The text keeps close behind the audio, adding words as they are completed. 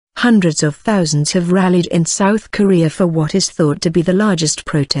Hundreds of thousands have rallied in South Korea for what is thought to be the largest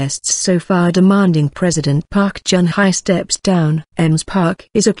protests so far, demanding President Park Geun-hye steps down. Ms. Park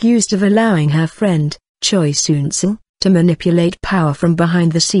is accused of allowing her friend, Choi Soon-sil, to manipulate power from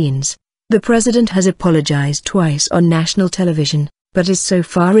behind the scenes. The president has apologized twice on national television, but has so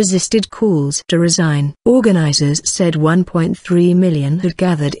far resisted calls to resign. Organizers said 1.3 million had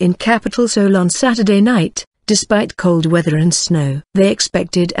gathered in capital Seoul on Saturday night. Despite cold weather and snow, they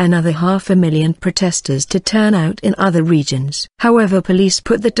expected another 500,000 protesters to turn out in other regions. However, police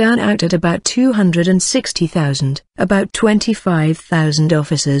put the turnout at about 260,000. About 25,000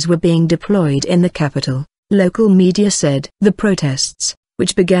 officers were being deployed in the capital, local media said. The protests,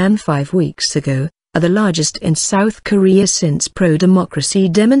 which began 5 weeks ago, are the largest in South Korea since pro-democracy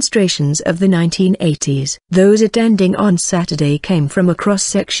demonstrations of the 1980s. Those attending on Saturday came from a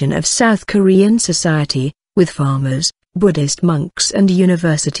cross-section of South Korean society, with farmers, Buddhist monks and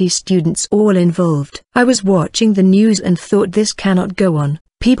university students all involved. I was watching the news and thought, this cannot go on.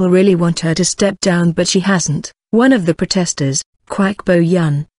 People really want her to step down, but she hasn't. One of the protesters, Kwak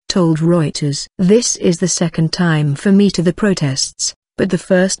Bo-yun, told Reuters. This is the second time for me to the protests, but the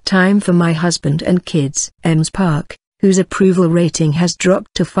first time for my husband and kids. Ms. Park, whose approval rating has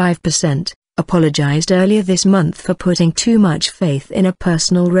dropped to 5%, apologized earlier this month for putting too much faith in a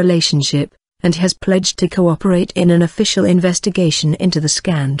personal relationship, and has pledged to cooperate in an official investigation into the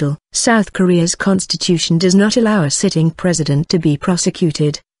scandal. South Korea's constitution does not allow a sitting president to be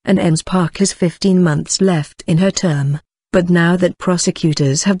prosecuted, and Ms. Park has 15 months left in her term. But now that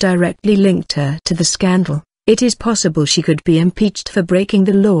prosecutors have directly linked her to the scandal, it is possible she could be impeached for breaking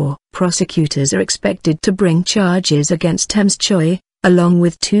the law. Prosecutors are expected to bring charges against Ms. Choi, along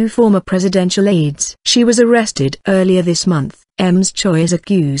with 2 former presidential aides. She was arrested earlier this month. Ms. Choi is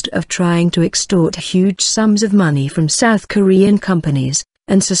accused of trying to extort huge sums of money from South Korean companies,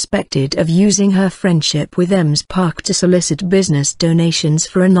 and suspected of using her friendship with Ms. Park to solicit business donations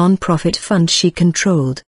for a non-profit fund she controlled.